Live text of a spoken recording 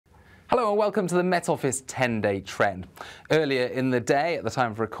Hello and welcome to the Met Office 10-day trend. Earlier in the day, at the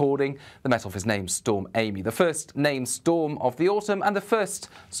time of recording, the Met Office named Storm Amy, the first named storm of the autumn and the first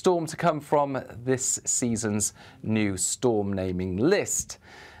storm to come from this season's new storm naming list.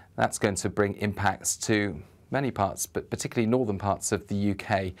 That's going to bring impacts to many parts, but particularly northern parts of the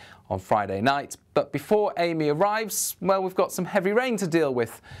UK on Friday night. But before Amy arrives, well, we've got some heavy rain to deal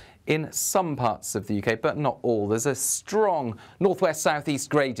with in some parts of the UK, but not all. There's a strong northwest-southeast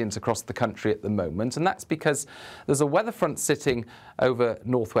gradient across the country at the moment, and that's because there's a weather front sitting over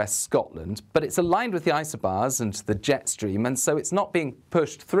northwest Scotland, but it's aligned with the isobars and the jet stream, and so it's not being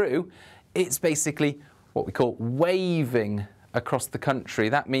pushed through. It's basically what we call waving across the country.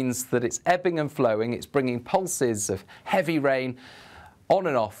 That means that it's ebbing and flowing. It's bringing pulses of heavy rain on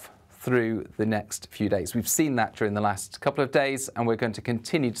and off through the next few days. We've seen that during the last couple of days, and we're going to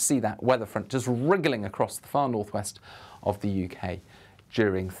continue to see that weather front just wriggling across the far northwest of the UK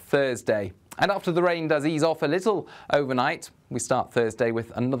during Thursday. And after the rain does ease off a little overnight, we start Thursday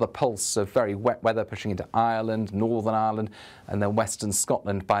with another pulse of very wet weather pushing into Ireland, Northern Ireland, and then Western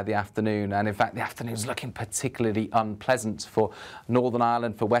Scotland by the afternoon. And in fact, the afternoon is looking particularly unpleasant for Northern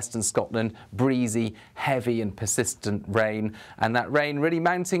Ireland, for Western Scotland. Breezy, heavy and persistent rain, and that rain really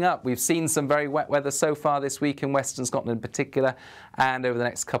mounting up. We've seen some very wet weather so far this week in Western Scotland in particular, and over the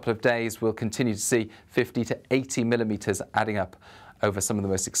next couple of days we'll continue to see 50 to 80 millimetres adding up over some of the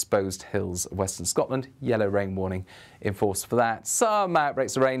most exposed hills of Western Scotland. Yellow rain warning in force for that. Some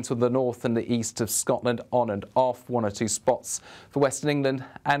outbreaks of rain to the north and the east of Scotland, on and off. One or two spots for Western England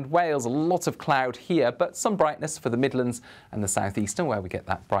and Wales. A lot of cloud here, but some brightness for the Midlands and the southeast. And where we get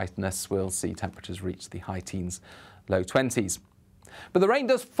that brightness, we'll see temperatures reach the high teens, low 20s. But the rain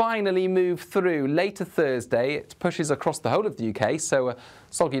does finally move through. Later Thursday, it pushes across the whole of the UK, so a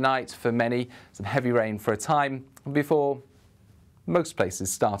soggy night for many, some heavy rain for a time before most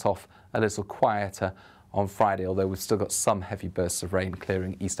places start off a little quieter on Friday, although we've still got some heavy bursts of rain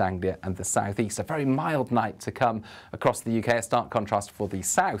clearing East Anglia and the southeast. A very mild night to come across the UK, a stark contrast for the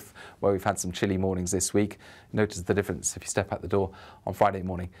south, where we've had some chilly mornings this week. Notice the difference if you step out the door on Friday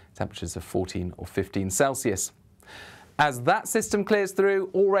morning, temperatures of 14 or 15 Celsius. As that system clears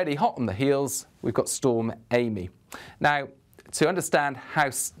through, already hot on the heels, we've got Storm Amy. Now, to understand how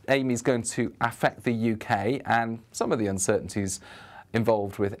Amy is going to affect the UK and some of the uncertainties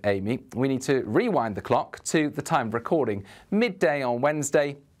involved with Amy, we need to rewind the clock to the time of recording, midday on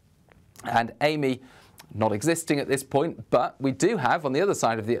Wednesday, and Amy not existing at this point, but we do have on the other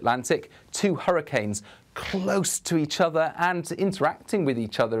side of the Atlantic two hurricanes close to each other and interacting with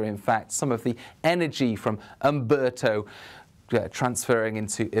each other. In fact, some of the energy from Umberto transferring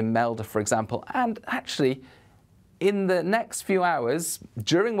into Imelda, for example, and actually in the next few hours,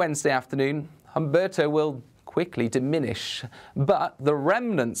 during Wednesday afternoon, Umberto will quickly diminish, but the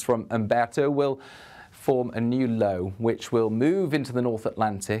remnants from Umberto will form a new low, which will move into the North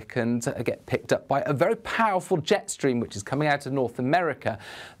Atlantic and get picked up by a very powerful jet stream, which is coming out of North America.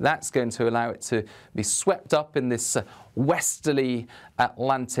 That's going to allow it to be swept up in this westerly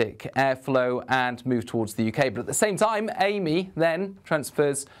Atlantic airflow and move towards the UK. But at the same time, Amy then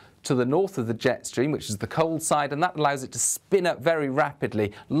transfers to the north of the jet stream, which is the cold side, and that allows it to spin up very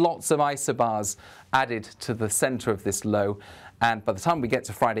rapidly. Lots of isobars added to the centre of this low, and by the time we get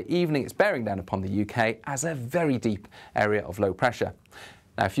to Friday evening, it's bearing down upon the UK as a very deep area of low pressure.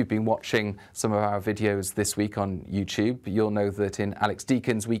 Now, if you've been watching some of our videos this week on YouTube, you'll know that in Alex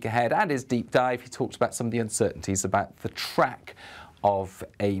Deacon's Week Ahead and his deep dive, he talked about some of the uncertainties about the track of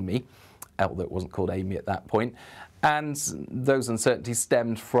Amy, although it wasn't called Amy at that point. And those uncertainties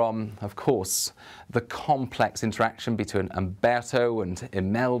stemmed from, of course, the complex interaction between Umberto and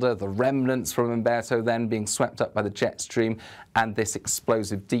Imelda, the remnants from Umberto then being swept up by the jet stream, and this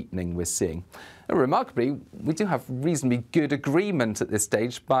explosive deepening we're seeing. And remarkably, we do have reasonably good agreement at this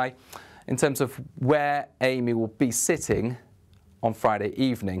stage in terms of where Amy will be sitting on Friday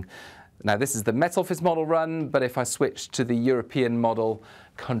evening. Now, this is the Met Office model run, but if I switch to the European model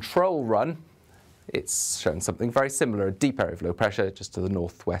control run, it's showing something very similar, a deep area of low pressure just to the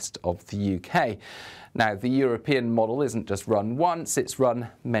northwest of the UK. Now, the European model isn't just run once, it's run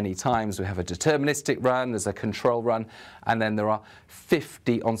many times. We have a deterministic run, there's a control run, and then there are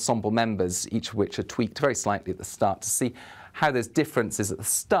 50 ensemble members, each of which are tweaked very slightly at the start to see how those differences at the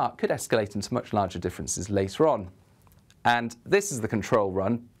start could escalate into much larger differences later on. And this is the control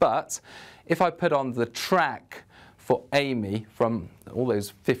run, but if I put on the track for Amy from all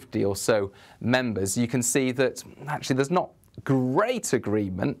those 50 or so members, you can see that actually there's not great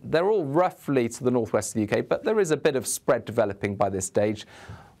agreement. They're all roughly to the northwest of the UK, but there is a bit of spread developing by this stage.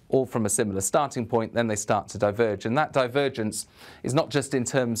 all from a similar starting point, then they start to diverge. And that divergence is not just in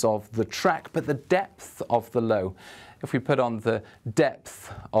terms of the track, but the depth of the low. If we put on the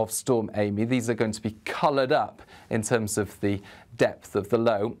depth of Storm Amy, these are going to be coloured up in terms of the depth of the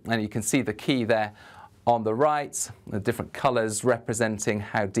low. And you can see the key there on the right, the different colours representing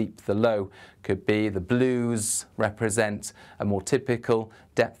how deep the low could be. The blues represent a more typical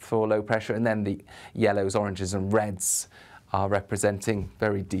depth for low pressure, and then the yellows, oranges and reds are representing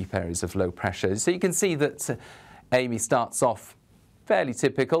very deep areas of low pressure. So you can see that Amy starts off fairly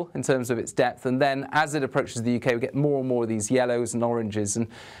typical in terms of its depth, and then as it approaches the UK we get more and more of these yellows and oranges, and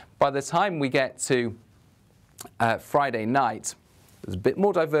by the time we get to Friday night, there's a bit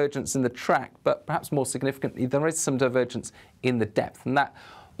more divergence in the track, but perhaps more significantly there is some divergence in the depth, and that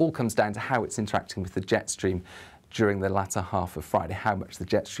all comes down to how it's interacting with the jet stream during the latter half of Friday, how much the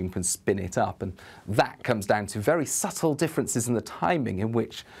jet stream can spin it up, and that comes down to very subtle differences in the timing in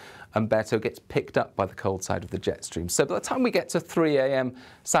which Umberto gets picked up by the cold side of the jet stream. So by the time we get to 3 a.m.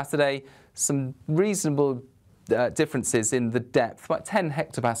 Saturday, some reasonable differences in the depth, about 10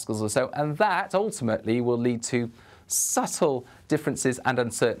 hectopascals or so, and that ultimately will lead to subtle differences and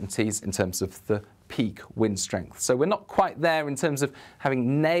uncertainties in terms of the peak wind strength. So we're not quite there in terms of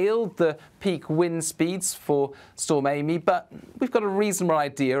having nailed the peak wind speeds for Storm Amy, but we've got a reasonable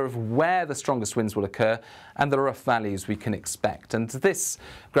idea of where the strongest winds will occur and the rough values we can expect. And this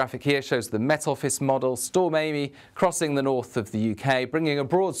graphic here shows the Met Office model, Storm Amy crossing the north of the UK, bringing a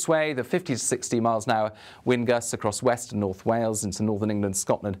broad swathe of 50 to 60 miles an hour wind gusts across West and North Wales into northern England,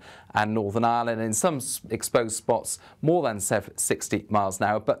 Scotland and Northern Ireland. In some exposed spots, more than 60 miles an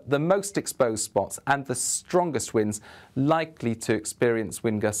hour, but the most exposed spots and the strongest winds likely to experience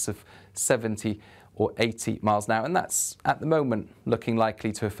wind gusts of 70 or 80 miles an hour, and that's at the moment looking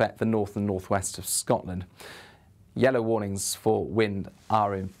likely to affect the north and northwest of Scotland. Yellow warnings for wind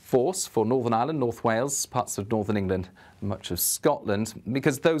are in force for Northern Ireland, North Wales, parts of northern England, and much of Scotland,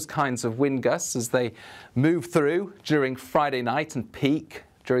 because those kinds of wind gusts, as they move through during Friday night and peak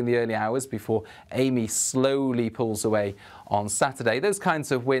during the early hours before Amy slowly pulls away on Saturday, those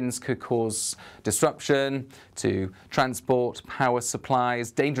kinds of winds could cause disruption to transport, power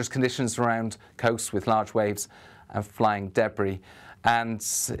supplies, dangerous conditions around coasts with large waves and flying debris. And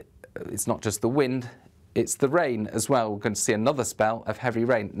it's not just the wind, it's the rain as well. We're going to see another spell of heavy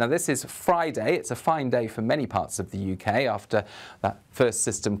rain. Now this is Friday. It's a fine day for many parts of the UK after that first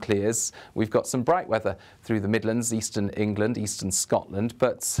system clears. We've got some bright weather through the Midlands, eastern England, eastern Scotland,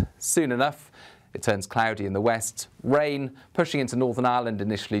 but soon enough it turns cloudy in the west. Rain pushing into Northern Ireland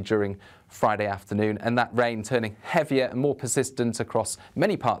initially during Friday afternoon, and that rain turning heavier and more persistent across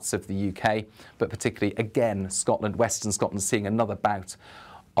many parts of the UK, but particularly again Scotland, western Scotland, seeing another bout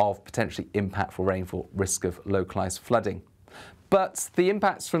of potentially impactful rainfall, risk of localised flooding. But the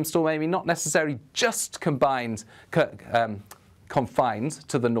impacts from Storm Amy not necessarily just confined to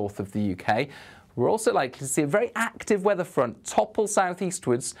the north of the UK. We're also likely to see a very active weather front topple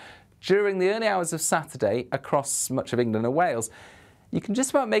southeastwards during the early hours of Saturday across much of England and Wales. You can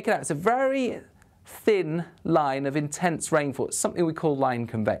just about make it out. It's a very thin line of intense rainfall. It's something we call line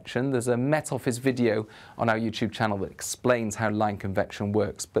convection. There's a Met Office video on our YouTube channel that explains how line convection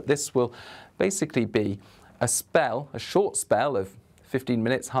works, but this will basically be a spell, a short spell of 15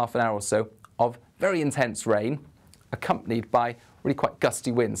 minutes, half an hour or so, of very intense rain accompanied by really quite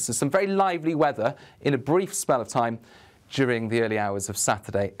gusty winds. So some very lively weather in a brief spell of time during the early hours of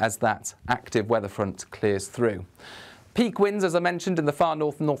Saturday as that active weather front clears through. Peak winds, as I mentioned, in the far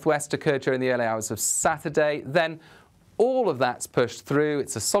north and northwest occur during the early hours of Saturday. Then all of that's pushed through.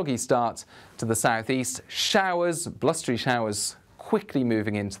 It's a soggy start to the southeast. Showers, blustery showers, quickly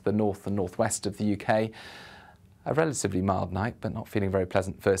moving into the north and northwest of the UK. A relatively mild night, but not feeling very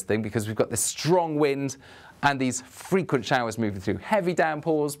pleasant first thing, because we've got this strong wind and these frequent showers moving through. Heavy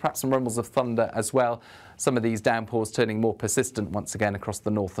downpours, perhaps some rumbles of thunder as well. Some of these downpours turning more persistent once again across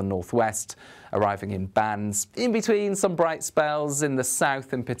the north and northwest, arriving in bands. In between, some bright spells in the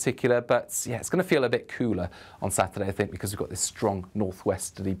south in particular, but yeah, it's going to feel a bit cooler on Saturday, I think, because we've got this strong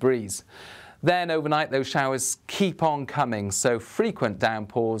northwesterly breeze. Then overnight, those showers keep on coming, so frequent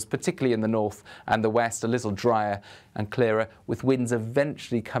downpours, particularly in the north and the west, a little drier and clearer, with winds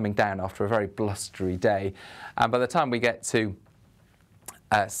eventually coming down after a very blustery day. And by the time we get to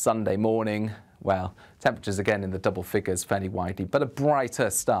Sunday morning, well, temperatures again in the double figures fairly widely, but a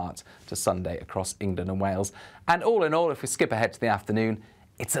brighter start to Sunday across England and Wales. And all in all, if we skip ahead to the afternoon,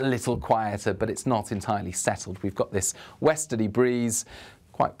 it's a little quieter, but it's not entirely settled. We've got this westerly breeze,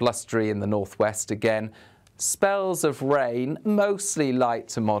 quite blustery in the northwest again. Spells of rain, mostly light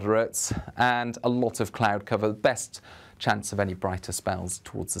to moderate, and a lot of cloud cover. Best chance of any brighter spells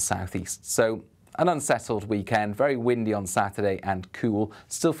towards the southeast. So an unsettled weekend, very windy on Saturday and cool.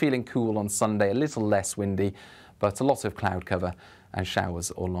 Still feeling cool on Sunday, a little less windy, but a lot of cloud cover and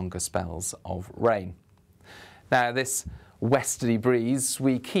showers or longer spells of rain. Now, this westerly breeze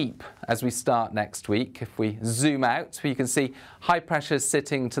we keep as we start next week. If we zoom out, you can see high pressure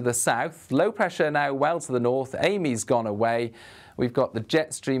sitting to the south, low pressure now well to the north. Amy's gone away. We've got the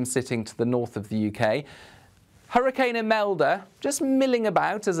jet stream sitting to the north of the UK. Hurricane Imelda just milling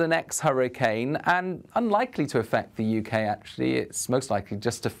about as an ex-hurricane and unlikely to affect the UK actually. It's most likely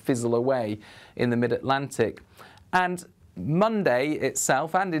just to fizzle away in the mid-Atlantic. And Monday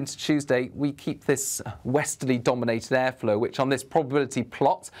itself and into Tuesday, we keep this westerly dominated airflow, which on this probability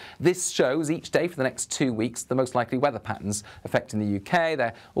plot, this shows each day for the next 2 weeks the most likely weather patterns affecting the UK.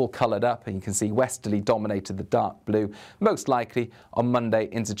 They're all coloured up and you can see westerly dominated, the dark blue, most likely on Monday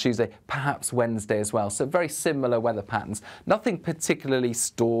into Tuesday, perhaps Wednesday as well. So very similar weather patterns. Nothing particularly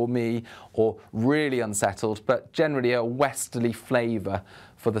stormy or really unsettled, but generally a westerly flavour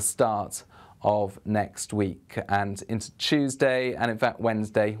for the start of next week and into Tuesday and in fact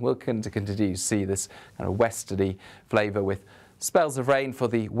Wednesday. We'll continue to see this kind of westerly flavour with spells of rain for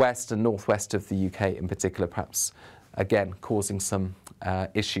the west and northwest of the UK in particular, perhaps again causing some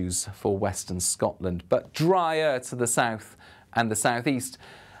issues for western Scotland, but drier to the south and the southeast.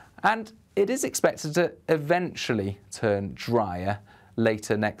 And it is expected to eventually turn drier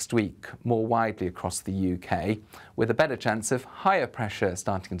later next week, more widely across the UK, with a better chance of higher pressure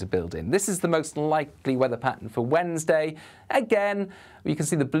starting to build in. This is the most likely weather pattern for Wednesday. Again, you can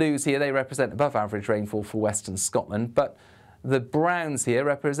see the blues here, they represent above average rainfall for western Scotland, but the browns here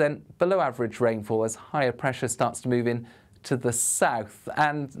represent below average rainfall as higher pressure starts to move in to the south,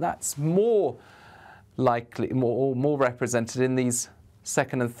 and that's more likely, more represented in these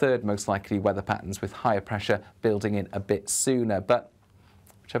second and third most likely weather patterns, with higher pressure building in a bit sooner. But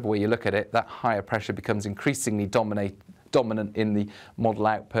whichever way you look at it, that higher pressure becomes increasingly dominant in the model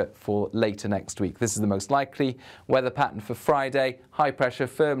output for later next week. This is the most likely weather pattern for Friday. High pressure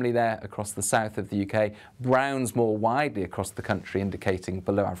firmly there across the south of the UK. Browns more widely across the country, indicating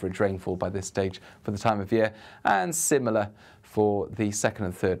below average rainfall by this stage for the time of year. And similar for the second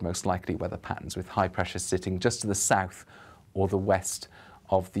and third most likely weather patterns, with high pressure sitting just to the south or the west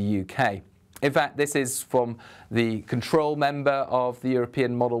of the UK. In fact, this is from the control member of the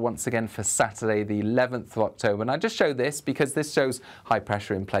European model once again for Saturday, the 11th of October. And I just show this because this shows high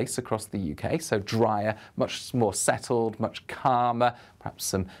pressure in place across the UK, so drier, much more settled, much calmer, perhaps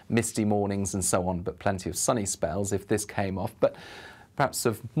some misty mornings and so on, but plenty of sunny spells if this came off. But perhaps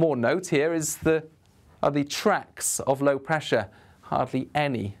of more note here are the tracks of low pressure. Hardly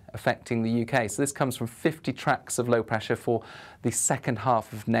any affecting the UK. So this comes from 50 tracks of low pressure for the second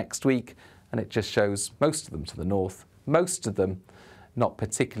half of next week. And it just shows most of them to the north, most of them not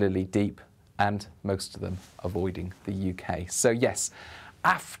particularly deep, and most of them avoiding the UK. So yes,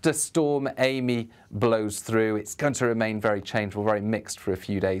 after Storm Amy blows through, it's going to remain very changeable, very mixed for a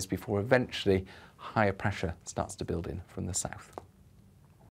few days before eventually higher pressure starts to build in from the south.